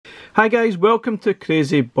Hi guys, welcome to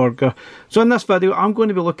Crazy Burger. So in this video I'm going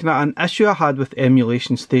to be looking at an issue I had with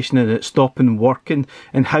Emulation Station and it stopping working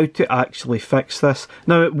and how to actually fix this.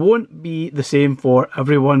 Now it won't be the same for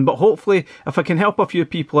everyone, but hopefully if I can help a few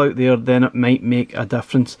people out there then it might make a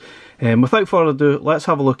difference. Without further ado, let's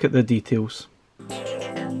have a look at the details.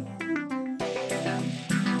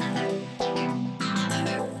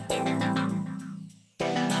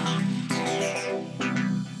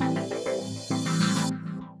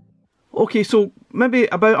 Okay, so maybe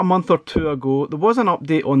about a month or two ago there was an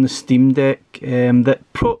update on the Steam Deck that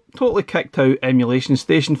totally kicked out Emulation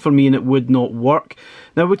Station for me and it would not work.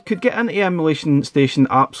 Now we could get into Emulation Station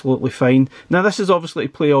absolutely fine. Now this is obviously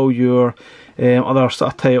to play all your other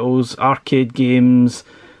sort of titles, arcade games,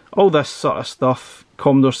 all this sort of stuff,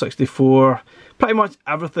 Commodore 64, pretty much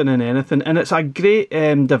everything and anything, and it's a great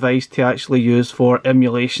device to actually use for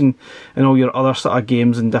emulation and all your other sort of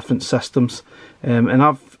games and different systems. And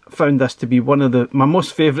I've found this to be one of my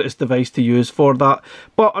most favourite device to use for that,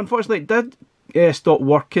 but unfortunately it did stop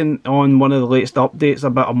working on one of the latest updates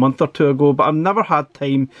about a month or two ago, but I've never had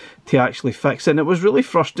time to actually fix it and it was really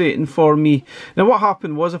frustrating for me. Now what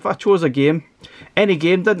happened was if I chose a game, any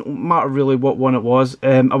game, didn't matter really what one it was,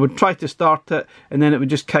 I would try to start it and then it would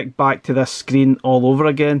just kick back to this screen all over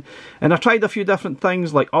again. And I tried a few different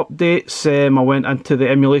things like updates, I went into the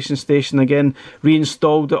Emulation Station again,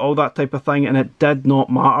 reinstalled it, all that type of thing, and it did not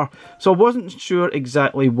matter. So I wasn't sure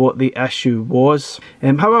exactly what the issue was.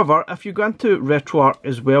 However, if you go into Retroarch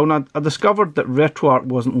as well, and I discovered that Retroarch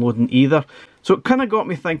wasn't loading either. So it kind of got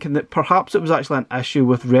me thinking that perhaps it was actually an issue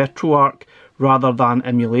with Retroarch rather than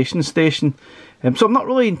Emulation Station. So I'm not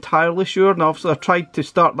really entirely sure, and obviously I tried to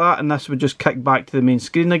start that and this would just kick back to the main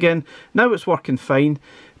screen again. Now it's working fine,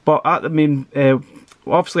 but at the main,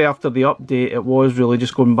 obviously after the update it was really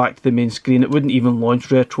just going back to the main screen. It wouldn't even launch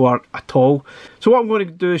Retroarch at all. So what I'm going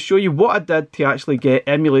to do is show you what I did to actually get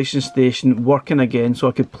Emulation Station working again so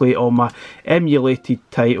I could play all my emulated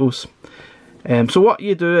titles. So what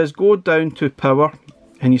you do is go down to power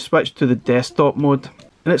and you switch to the desktop mode.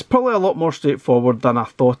 And it's probably a lot more straightforward than I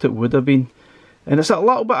thought it would have been. And it's a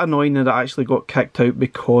little bit annoying that it actually got kicked out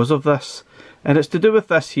because of this. And it's to do with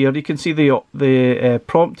this here. You can see the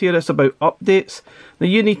prompt here. It's about updates. Now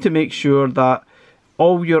you need to make sure that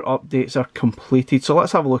all your updates are completed. So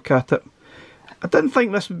let's have a look at it. I didn't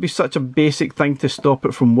think this would be such a basic thing to stop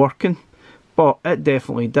it from working, but it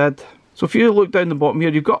definitely did. So if you look down the bottom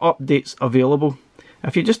here, you've got updates available.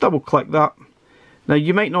 If you just double click that, now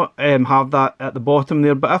you might not have that at the bottom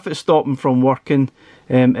there, but if it's stopping from working,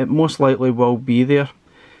 it most likely will be there.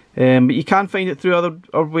 But you can find it through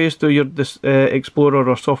other ways, through your Explorer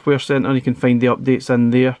or Software Center. You can find the updates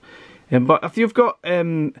in there. But if you've got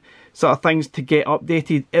sort of things to get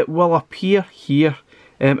updated, it will appear here.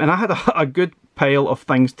 And I had a good pile of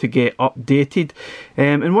things to get updated.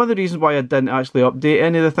 And one of the reasons why I didn't actually update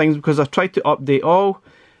any of the things because I tried to update all,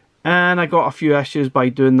 and I got a few issues by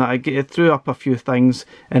doing that. It threw up a few things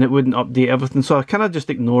and it wouldn't update everything, so I kind of just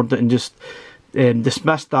ignored it and just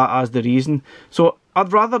dismissed that as the reason. So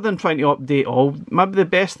rather than trying to update all, maybe the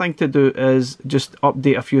best thing to do is just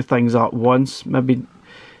update a few things at once. Maybe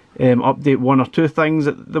update one or two things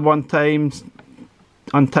at the one time,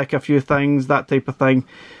 untick a few things, that type of thing,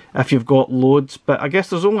 if you've got loads. But I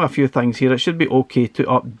guess there's only a few things here. It should be okay to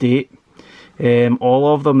update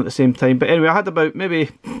all of them at the same time. But anyway, I had about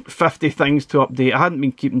maybe 50 things to update. I hadn't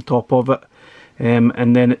been keeping top of it.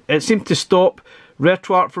 And then it seemed to stop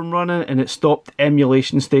Retroarch from running and it stopped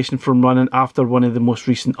Emulation Station from running after one of the most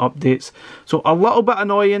recent updates. So a little bit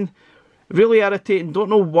annoying, really irritating. Don't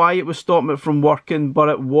know why it was stopping it from working, but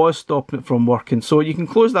it was stopping it from working. So you can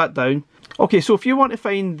close that down. Okay, so if you want to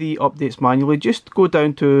find the updates manually, just go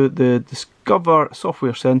down to the Discover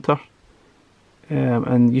Software Center.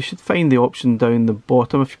 And you should find the option down the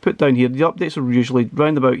bottom. If you put down here, the updates are usually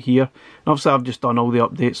round about here. And obviously I've just done all the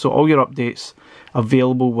updates, so all your updates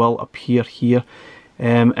available will appear here.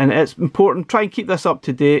 And it's important, try and keep this up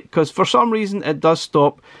to date, because for some reason it does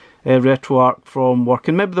stop Retroarch from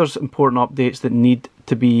working. Maybe there's important updates that need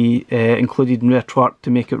to be included in Retroarch to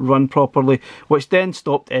make it run properly, which then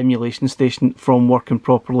stopped Emulation Station from working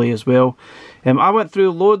properly as well. I went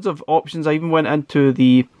through loads of options. I even went into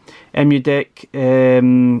the EmuDeck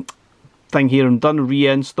thing here and done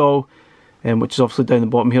reinstall, which is obviously down the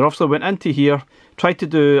bottom here. Obviously went into here, tried to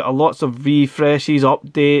do lots of refreshes,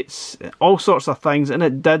 updates, all sorts of things, and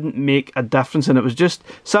it didn't make a difference, and it was just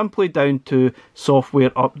simply down to software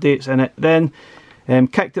updates, and it then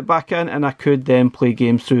kicked it back in, and I could then play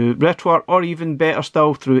games through Retroarch, or even better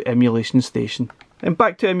still through Emulation Station. And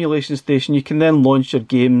back to Emulation Station, you can then launch your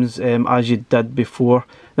games as you did before.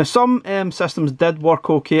 Now Now some systems did work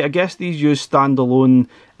okay. I guess these use standalone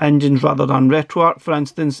engines rather than Retroarch. For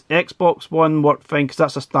instance, Xbox One worked fine because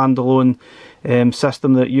that's a standalone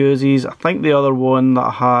system that it uses. I think the other one that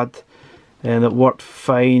I had that worked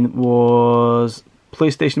fine was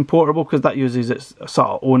PlayStation Portable, because that uses its sort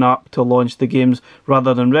of own app to launch the games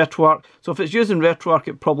rather than Retroarch. So if it's using Retroarch,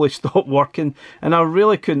 it probably stopped working, and I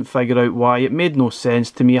really couldn't figure out why. It made no sense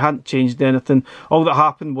to me. It hadn't changed anything. All that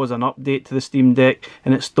happened was an update to the Steam Deck,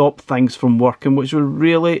 and it stopped things from working, which was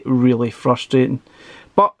really, really frustrating.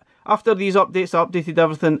 But after these updates, I updated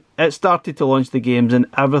everything. It started to launch the games, and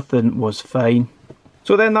everything was fine.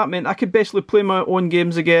 So then that meant I could basically play my own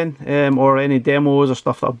games again, or any demos or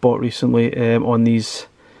stuff that I've bought recently on these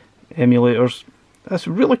emulators. It's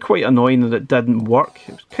really quite annoying that it didn't work.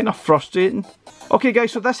 It was kind of frustrating. Okay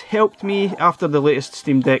guys, so this helped me after the latest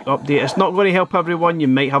Steam Deck update. It's not going to help everyone. You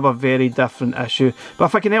might have a very different issue. But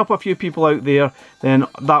if I can help a few people out there, then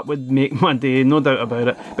that would make my day, no doubt about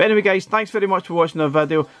it. But anyway guys, thanks very much for watching the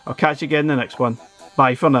video. I'll catch you again in the next one.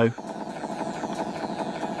 Bye for now.